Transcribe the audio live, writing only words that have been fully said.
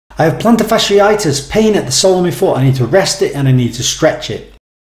I have plantar fasciitis, pain at the sole of my foot. I need to rest it and I need to stretch it.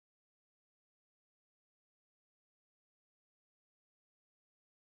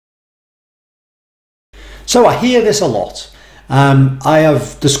 So I hear this a lot. I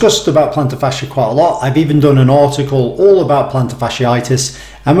have discussed about plantar fascia quite a lot. I've even done an article all about plantar fasciitis,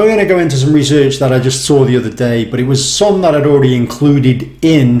 and we're going to go into some research that I just saw the other day, but it was some that I'd already included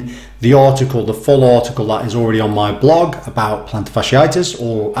in the article, the full article that is already on my blog about plantar fasciitis,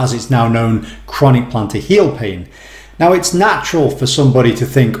 or as it's now known, chronic plantar heel pain. Now, it's natural for somebody to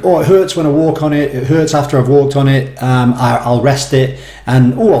think, oh, it hurts when I walk on it, it hurts after I've walked on it, I'll rest it,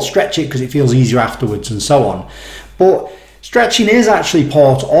 and oh, I'll stretch it because it feels easier afterwards, and so on. But stretching is actually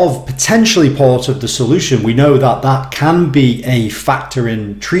potentially part of the solution. We know that that can be a factor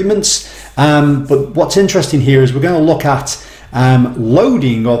in treatments, but what's interesting here is we're going to look at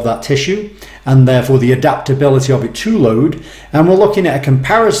loading of that tissue and therefore the adaptability of it to load, and we're looking at a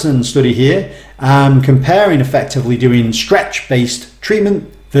comparison study here, comparing effectively doing stretch-based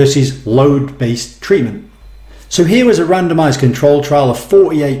treatment versus load-based treatment. So here was a randomized control trial of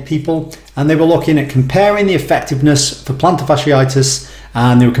 48 people, and they were looking at comparing the effectiveness for plantar fasciitis,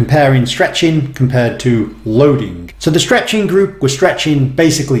 and they were comparing stretching compared to loading. So the stretching group was stretching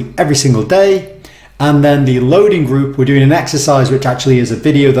basically every single day, and then the loading group were doing an exercise, which actually is a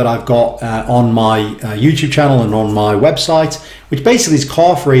video that I've got on my YouTube channel and on my website, which basically is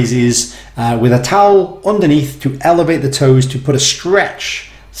calf raises with a towel underneath to elevate the toes to put a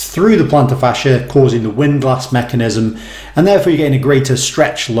stretch through the plantar fascia, causing the windlass mechanism, and therefore you're getting a greater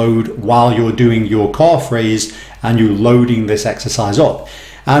stretch load while you're doing your calf raise and you're loading this exercise up.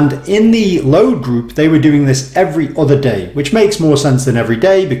 And in the load group, they were doing this every other day, which makes more sense than every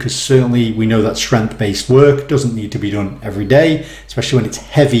day, because certainly we know that strength-based work doesn't need to be done every day, especially when it's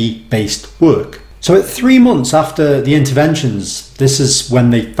heavy-based work. So at 3 months after the interventions, this is when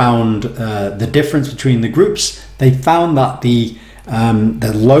they found the difference between the groups. They found that the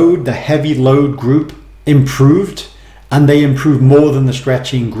heavy load group improved, and they improved more than the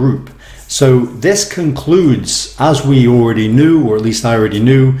stretching group. So this concludes, as we already knew, or at least I already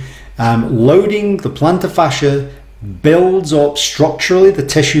knew, loading the plantar fascia builds up structurally the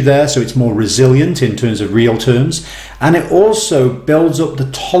tissue there, so it's more resilient in terms of real terms, and it also builds up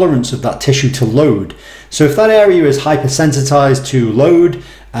the tolerance of that tissue to load. So if that area is hypersensitized to load,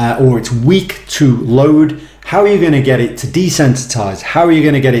 or it's weak to load, how are you going to get it to desensitize? How are you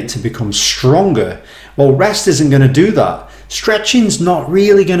going to get it to become stronger? Well, rest isn't going to do that. Stretching's not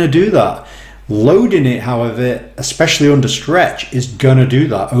really going to do that. Loading it, however, especially under stretch, is going to do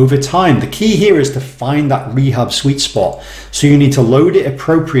that over time. The key here is to find that rehab sweet spot. So you need to load it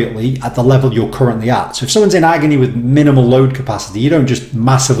appropriately at the level you're currently at. So if someone's in agony with minimal load capacity, you don't just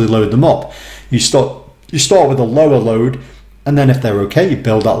massively load them up. You start with a lower load, and then if they're okay, you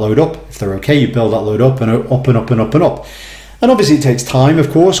build that load up. If they're okay, you build that load up and up and up and up and up. And obviously it takes time,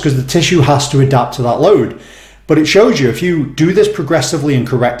 of course, because the tissue has to adapt to that load. But it shows you if you do this progressively and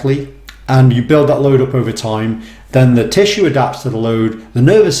correctly, and you build that load up over time, then the tissue adapts to the load, the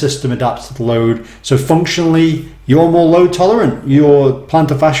nervous system adapts to the load, so functionally you're more load tolerant. Your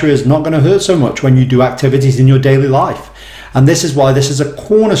plantar fascia is not going to hurt so much when you do activities in your daily life. And this is why this is a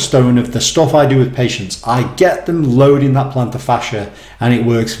cornerstone of the stuff I do with patients. I get them loading that plantar fascia, and it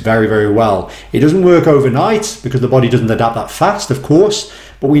works very, very well. It doesn't work overnight because the body doesn't adapt that fast, of course,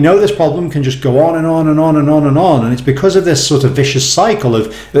 but we know this problem can just go on and on and on and on and on. And it's because of this sort of vicious cycle of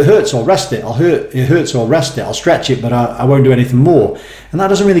it hurts, I'll rest it, it hurts, I'll rest it, I'll stretch it, but I won't do anything more. And that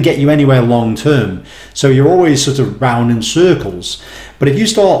doesn't really get you anywhere long term. So you're always sort of round in circles. But if you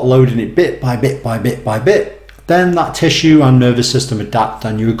start loading it bit by bit by bit by bit, then that tissue and nervous system adapt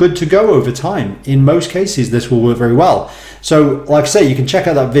and you're good to go over time. In most cases, this will work very well. So like I say, you can check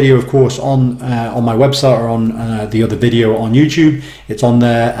out that video, of course, on my website or on the other video on YouTube. It's on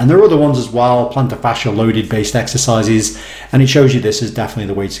there, and there are other ones as well, plantar fascia loaded based exercises, and it shows you this is definitely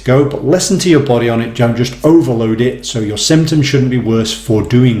the way to go. But listen to your body on it, don't just overload it, so your symptoms shouldn't be worse for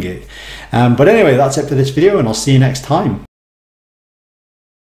doing it. But anyway, that's it for this video, and I'll see you next time.